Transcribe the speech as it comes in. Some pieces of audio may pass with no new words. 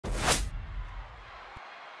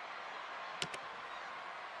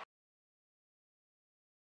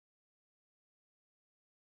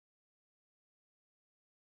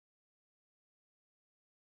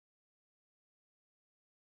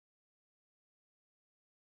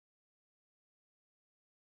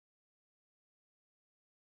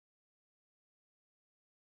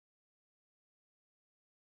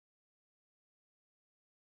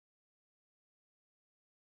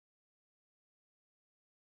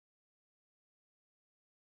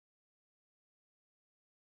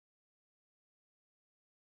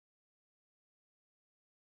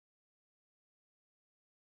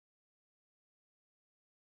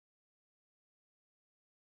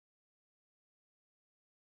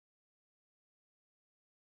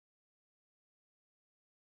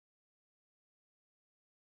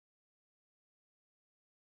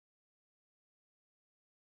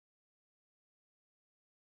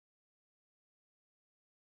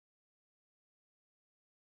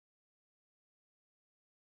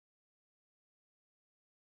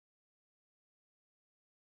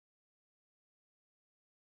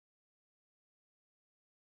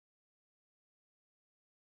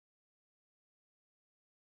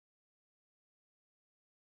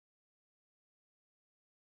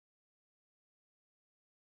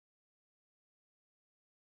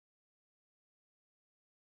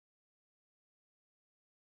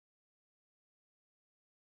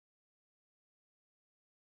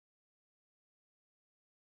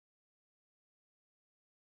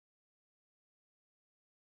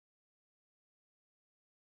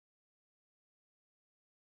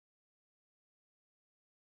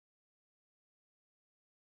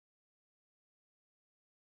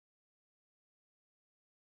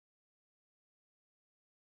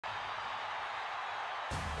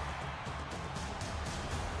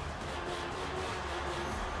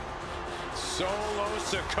Solo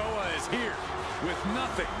Sikoa is here with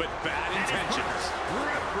nothing but bad intentions.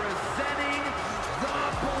 Representing the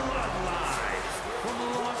Bloodline from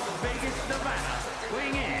Las Vegas, Nevada,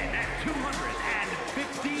 weighing in at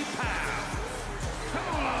 250 pounds,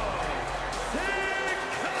 Solo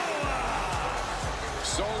Sikoa!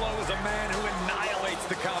 Solo is a man who annihilates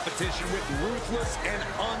the competition with ruthless and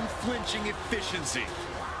unflinching efficiency.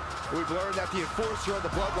 We've learned that the enforcer of the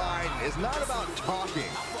Bloodline is not about talking.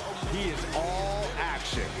 He is all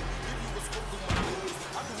action.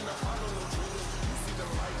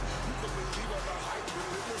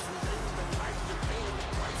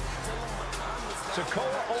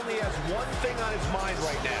 Sikoa only has one thing on his mind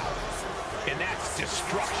right now, and that's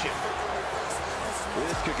destruction.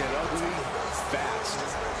 This could get ugly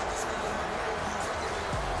fast.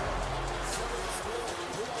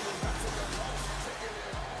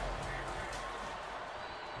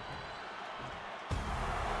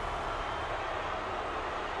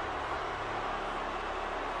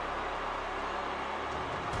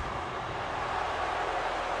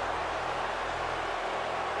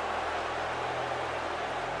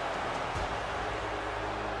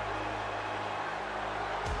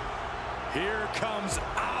 Here comes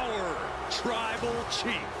our tribal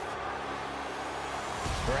chief.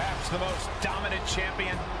 Perhaps the most dominant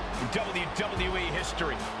champion in WWE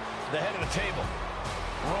history. The head of the table,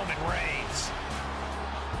 Roman Reigns.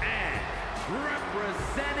 And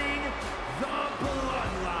representing the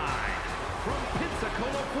Bloodline from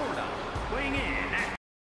Pensacola, Florida, weighing in at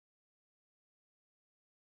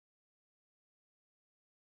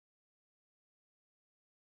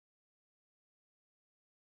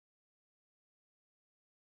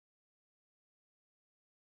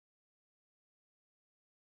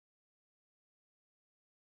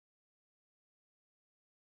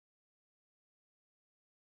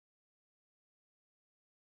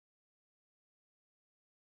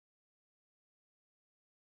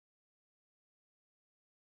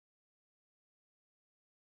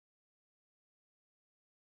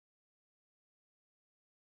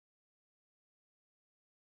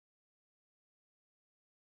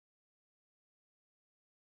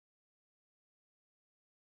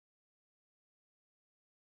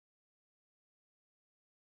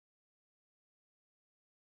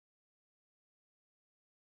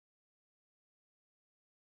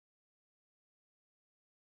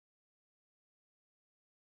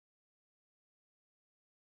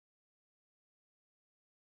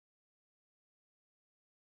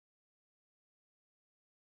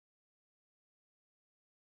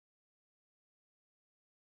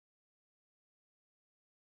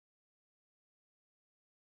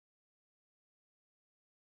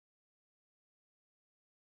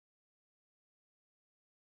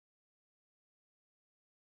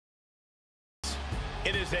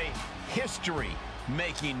It is a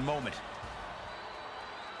history-making moment.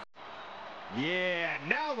 Yeah,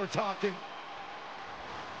 now we're talking.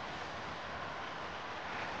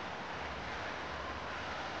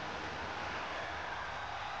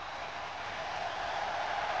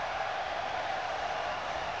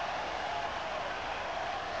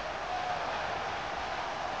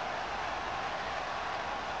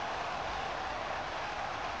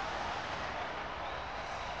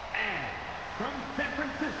 from San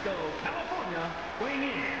Francisco, California,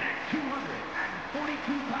 weighing in at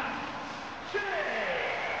 242 pounds, Jey!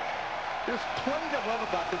 There's plenty to love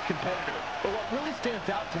about this competitor, but what really stands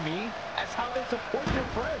out to me is how they support their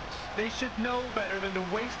friends. They should know better than to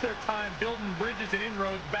waste their time building bridges and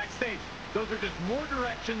inroads backstage. Those are just more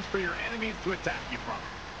directions for your enemies to attack you from.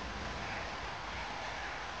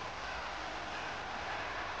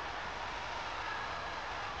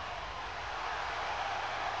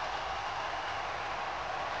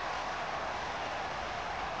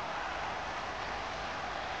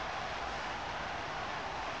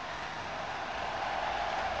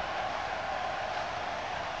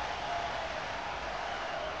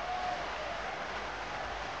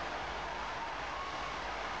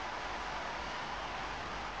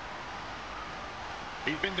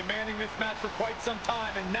 He's been demanding this match for quite some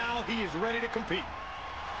time, and now he is ready to compete.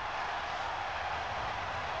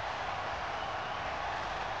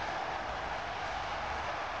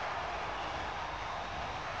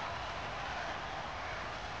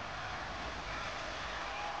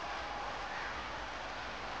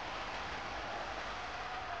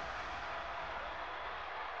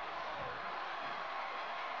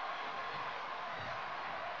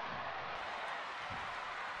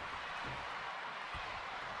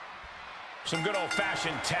 Some good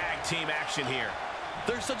old-fashioned tag team action here.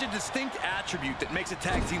 There's such a distinct attribute that makes a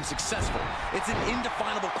tag team successful. It's an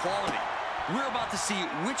indefinable quality. We're about to see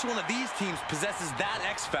which one of these teams possesses that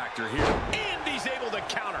X factor here. And he's able to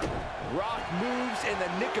counter. Rock moves in the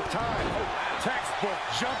nick of time. Oh, wow. Textbook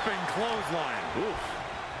jumping clothesline. Oof.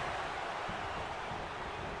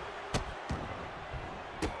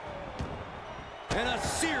 And a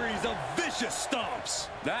series of vicious stomps.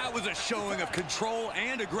 That was a showing of control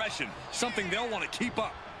and aggression, something they'll want to keep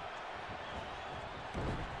up.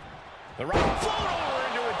 The Rock float over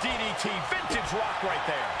into a DDT. Vintage Rock right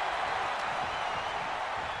there.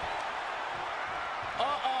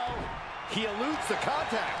 Uh-oh. He eludes the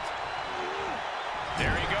contact.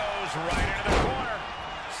 There he goes, right into the corner.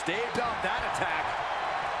 Staved off that attack.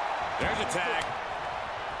 There's a tag.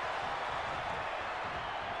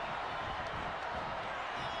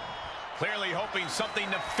 Clearly hoping something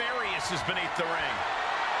nefarious is beneath the ring.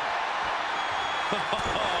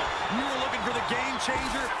 You were looking for the game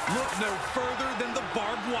changer? Look no further than the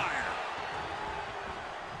barbed wire.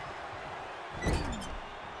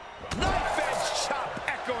 Knife edge chop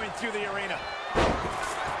echoing through the arena.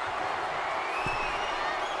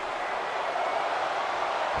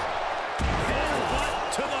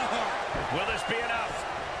 Headbutt to the heart. Will this be enough?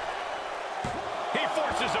 He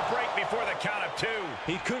forces a break before the count of 2.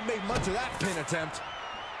 He couldn't make much of that pin attempt.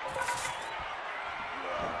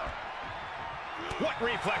 What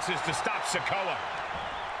reflexes to stop Sikoa?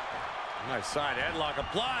 Nice side headlock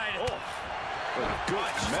applied. Oh, a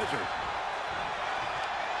good measure.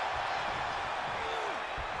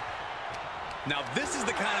 Now, this is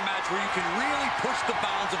the kind of match where you can really push the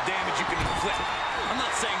bounds of damage you can inflict. I'm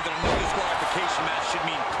not saying that a no disqualification match should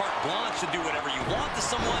mean carte blanche to do whatever you want to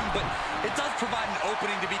someone, but it does provide an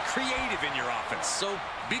opening to be creative in your offense, so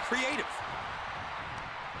be creative.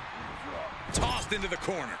 Tossed into the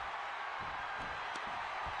corner.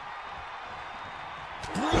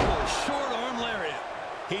 Brutal short arm lariat.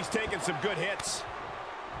 He's taking some good hits.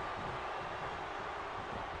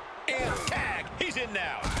 And tag. He's in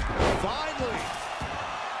now. Finally.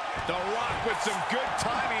 The Rock with some good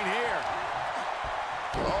timing here.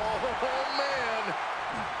 Oh, man.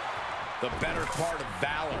 The better part of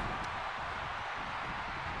valor.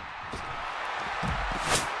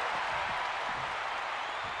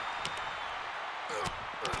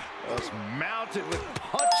 Was mounted with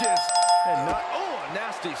punches and not. Oh, a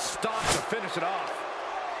nasty stop to finish it off.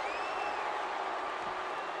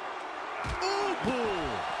 Ooh.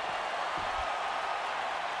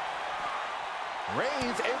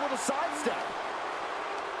 Reigns able to sidestep.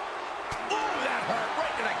 Ooh, that hurt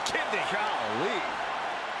right in the kidney. Golly.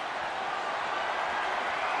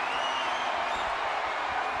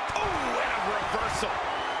 Ooh, and a reversal.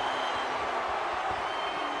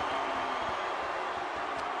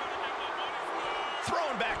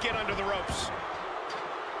 Thrown back in under the ropes.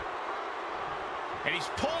 And he's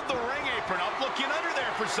pulled the ring apron up, looking under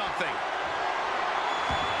there for something.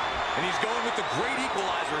 And he's going with the great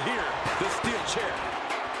equalizer here, the steel chair.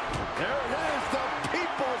 There it is, the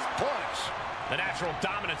people's punch. The natural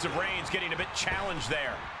dominance of Reigns getting a bit challenged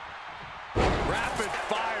there. Rapid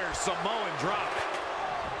fire Samoan drop.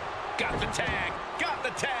 Got the tag. Got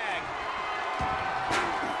the tag.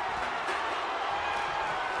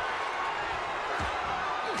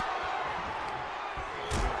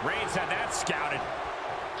 Reigns had that scouted.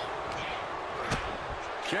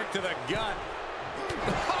 Kick to the gut.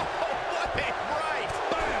 What a right.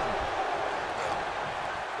 Bam!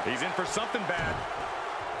 He's in for something bad.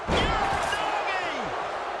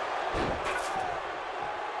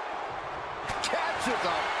 Catches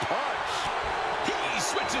a punch. He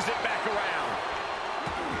switches it back around.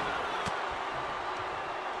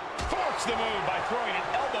 Forks the move by throwing an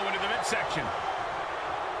elbow into the midsection.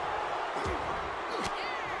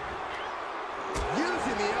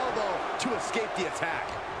 Using the elbow to escape the attack.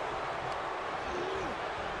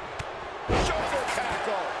 Shoulder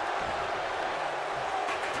tackle.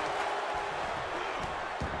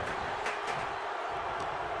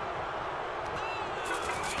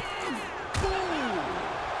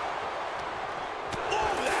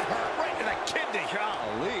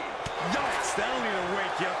 Golly. Yikes, that'll either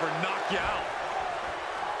wake you up or knock you out.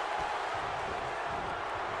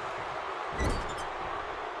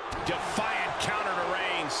 Defiant counter to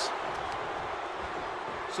Reigns.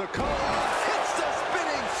 Sikoa hits the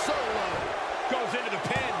spinning solo. Goes into the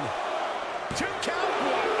pin. 2 count.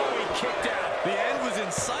 What? Oh, he kicked out. The end was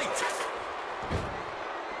in sight.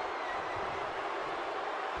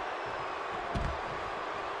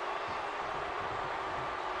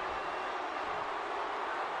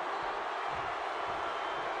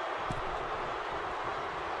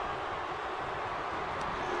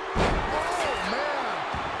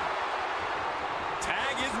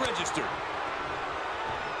 Registered.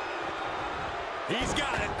 He's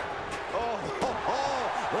got it.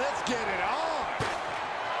 Let's get it on.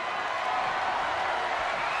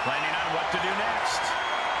 Planning on what to do next.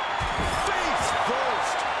 Face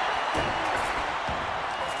first.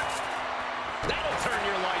 That'll turn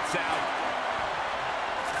your lights out.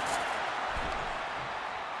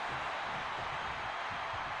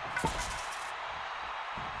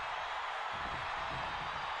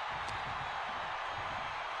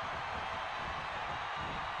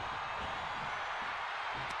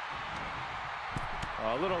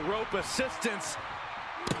 A little rope assistance,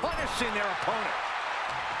 punishing their opponent.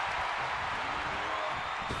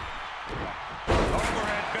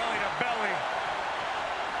 Overhead belly to belly.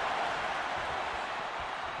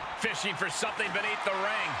 Fishing for something beneath the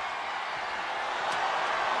ring.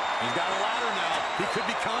 He's got a ladder now. He could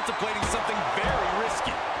be contemplating something very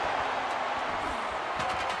risky.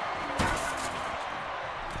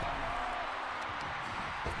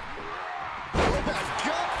 Oh my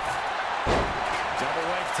God! Double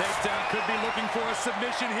leg takedown, could be looking for a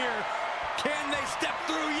submission here. Can they step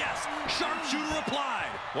through? Yes. Sharpshooter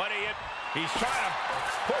applied. What are you? He's trying to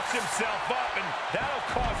push himself up, and that'll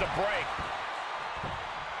cause a break.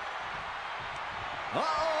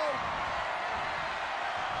 Uh-oh!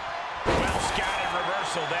 Well scattered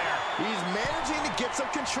reversal there. He's managing to get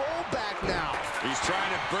some control back now. He's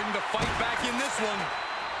trying to bring the fight back in this one.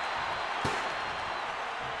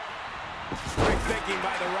 Quick thinking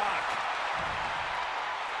by The Rock.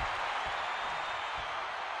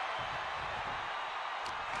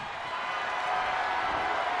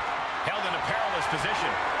 Held in a perilous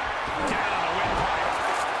position. Down on the windpipe.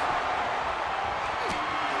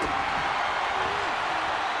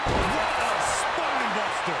 What a spine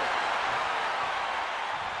buster.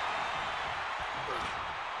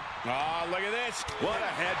 Oh, look at this. What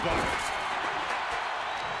a headbutt.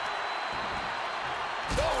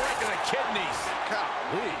 Oh, right to the kidneys.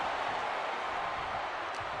 Golly.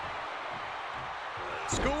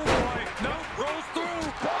 Schoolboy. Nope, rolls through.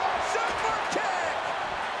 Super kick!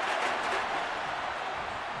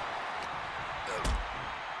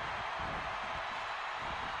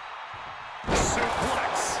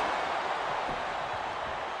 Suplex.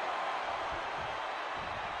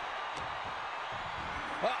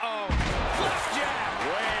 Uh-oh. Left jab.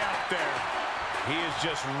 Way up there. He is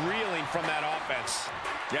just reeling from that offense.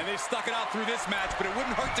 Yeah, they've stuck it out through this match, but it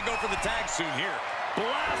wouldn't hurt to go for the tag soon here.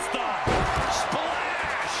 Blast off.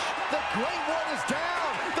 Splash. The Great One is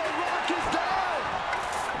down! The Rock is down!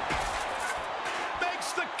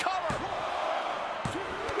 Makes the cover.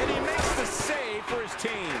 And he makes the save for his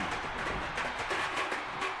team.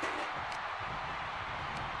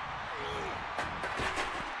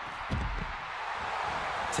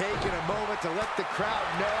 Taking a moment to let the crowd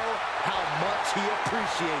know how much he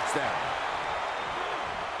appreciates them.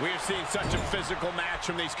 We are seeing such a physical match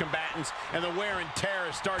from these combatants, and the wear and tear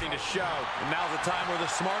is starting to show. And now's the time where the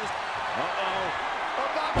smartest... Uh-oh.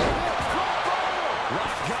 About to hit crossbow!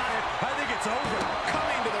 Rock got it. I think it's over.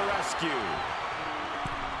 Coming to the rescue.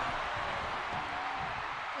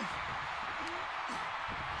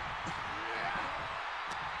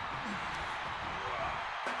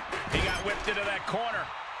 He got whipped into that corner.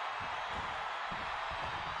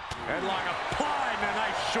 Headlock applied and a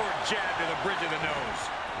nice short jab to the bridge of the nose.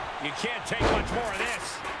 You can't take much more of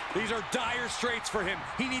this. These are dire straits for him.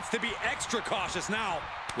 He needs to be extra cautious now.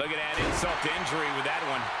 Look at that insult to injury with that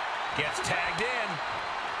one. Gets tagged in.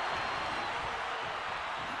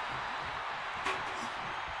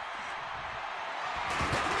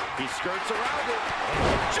 He skirts around it.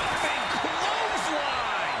 Jumping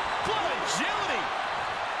clothesline. What agility.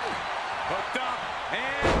 Hooked up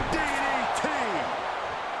and DDT.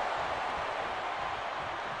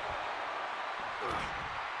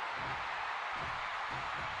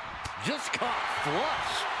 Just caught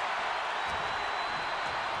flush.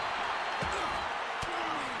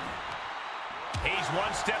 He's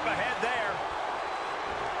one step ahead there.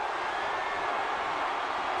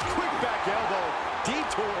 Quick back elbow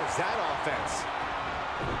detours that offense.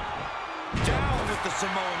 Down with the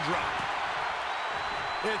Samoan drop.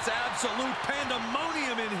 It's absolute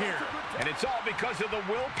pandemonium in here. And it's all because of the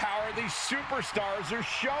willpower these superstars are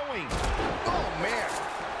showing. Oh, man.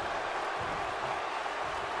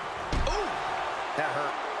 Ooh, that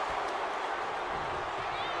hurt.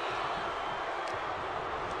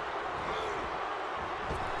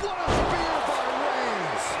 What a spear by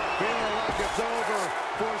Reigns. Feeling like it's over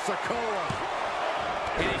for Sikoa.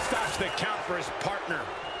 And he stops the count for his partner.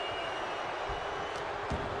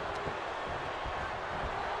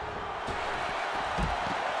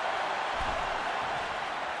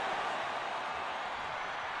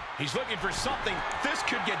 He's looking for something. This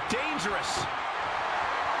could get dangerous.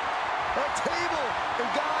 a table. And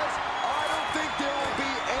guys, I don't think there will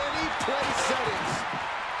be any place settings.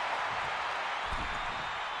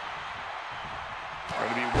 Going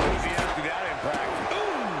to be woozy after that impact.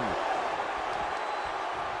 Ooh!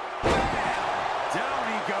 Down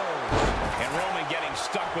he goes. And Roman getting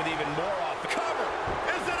stuck with even more off the cover.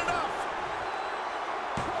 Is it enough?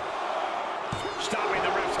 Stopping the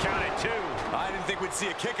ref's count at 2. I didn't think we'd see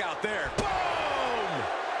a kick out there. Boom!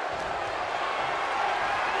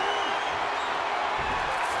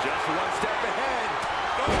 Just one step ahead.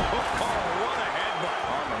 Oh, what a headbutt.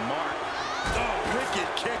 On the mark. Oh, wicked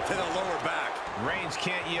kick to the lower back. Reigns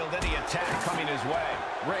can't yield any attack coming his way.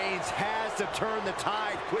 Reigns has to turn the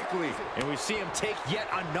tide quickly. And we see him take yet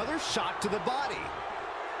another shot to the body.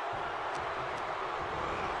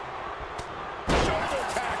 Shoulder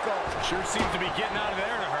tackle. Sure seems to be getting out of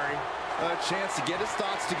there in a hurry. A chance to get his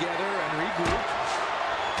thoughts together and regroup.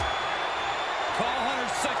 Call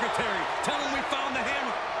Hunter's secretary. Tell him we found the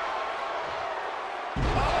hammer. Oh,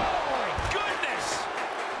 my goodness!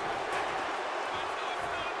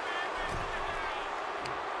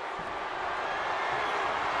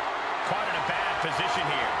 Caught in a bad position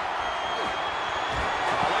here.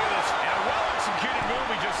 Oh, look at this. And a well-executed move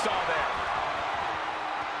we just saw there.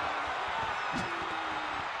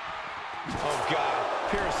 Oh, God.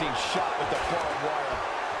 Piercing shot with the barbed wire.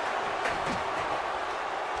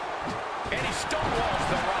 And he stonewalls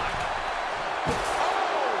the Rock.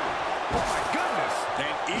 Oh, my goodness.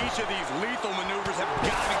 And each of these lethal maneuvers have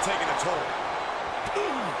got to be taking a toll.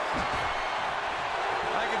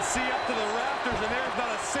 I can see up to the rafters, and there's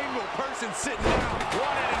not a single person sitting down.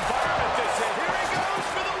 What an environment this is. Here he goes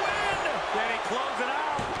for the win. Can he close it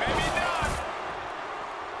out? Maybe not.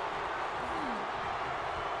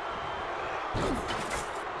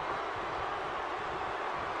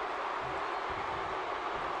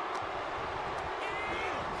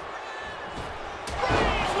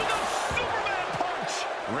 Reigns with a Superman punch.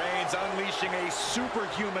 Reigns unleashing a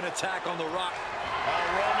superhuman attack on the Rock.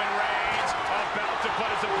 Roman Reigns about to put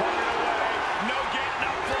his opponent away. No getting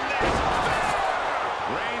up from this.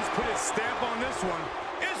 Reigns put his stamp on this one.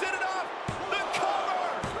 Is it enough? The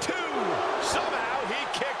cover. 2. Somehow he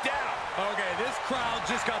kicked out. Okay, this crowd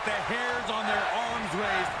just got the hairs on their arms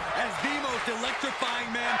raised as the most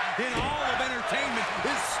electrifying man in all of entertainment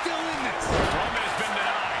is still in this. Roman has been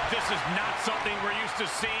denied. This is not something we're used to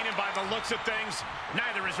seeing, and by the looks of things,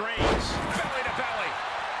 neither is Reigns. Belly to belly.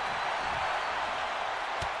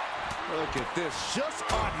 Look at this, just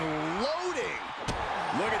unloading.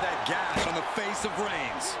 Look at that gash on the face of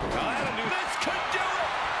Reigns. This could do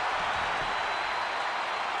it.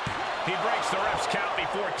 He breaks the ref's count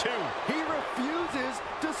before 2. He refuses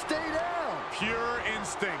to stay down. Pure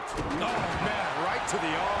instinct. Oh, man, right to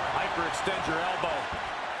the arm. Hyperextend your elbow.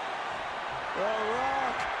 The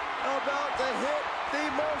Rock about to hit the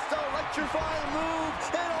most electrifying move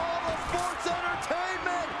in all of sports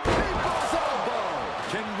entertainment. People's elbow.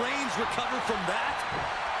 Can Reigns recover from that?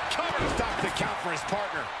 Cover stops the count for his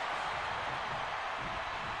partner.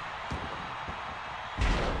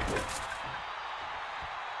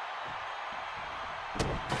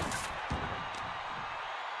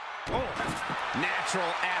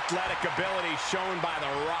 Natural athletic ability shown by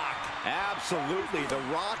The Rock. Absolutely, The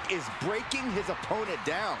Rock is breaking his opponent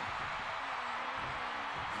down.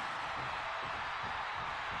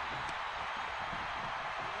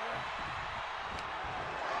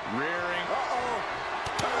 Rearing.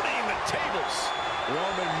 Turning the tables.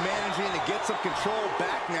 Roman managing to get some control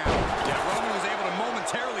back now. Yeah, Roman was able to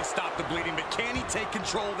momentarily stop the bleeding, but can he take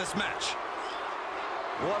control of this match?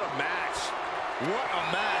 What a match. What a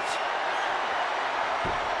match.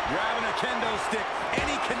 Grabbing a kendo stick,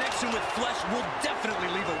 any connection with flesh will definitely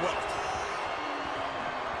leave a welt.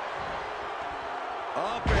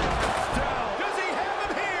 Up and down. Does he have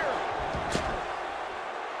him here?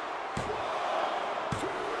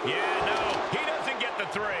 Yeah, no, he doesn't get the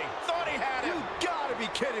 3. Thought he had him. You gotta be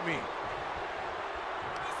kidding me.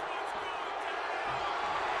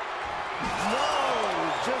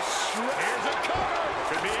 No, just Here's a cover.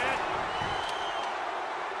 Could be it.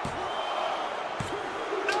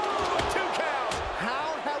 No, a 2 count.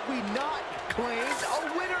 how have we not claimed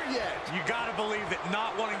a winner yet? You gotta believe that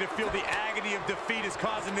not wanting to feel the agony of defeat is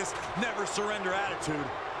causing this never surrender attitude.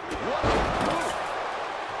 What a move.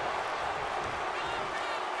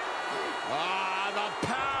 The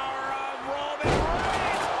power of Roman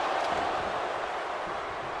Reigns.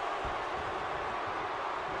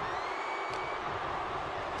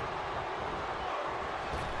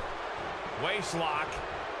 Waist lock.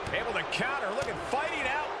 Able to counter. Look at fighting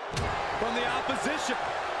out From the opposition.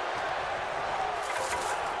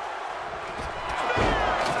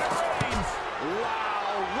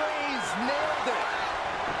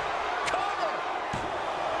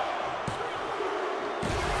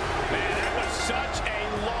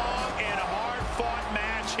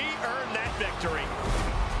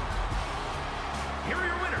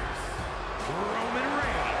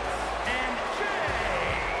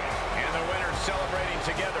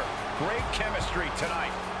 great chemistry tonight.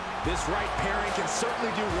 This right pairing can certainly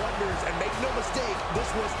do wonders, and make no mistake, this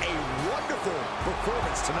was a wonderful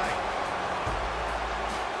performance tonight.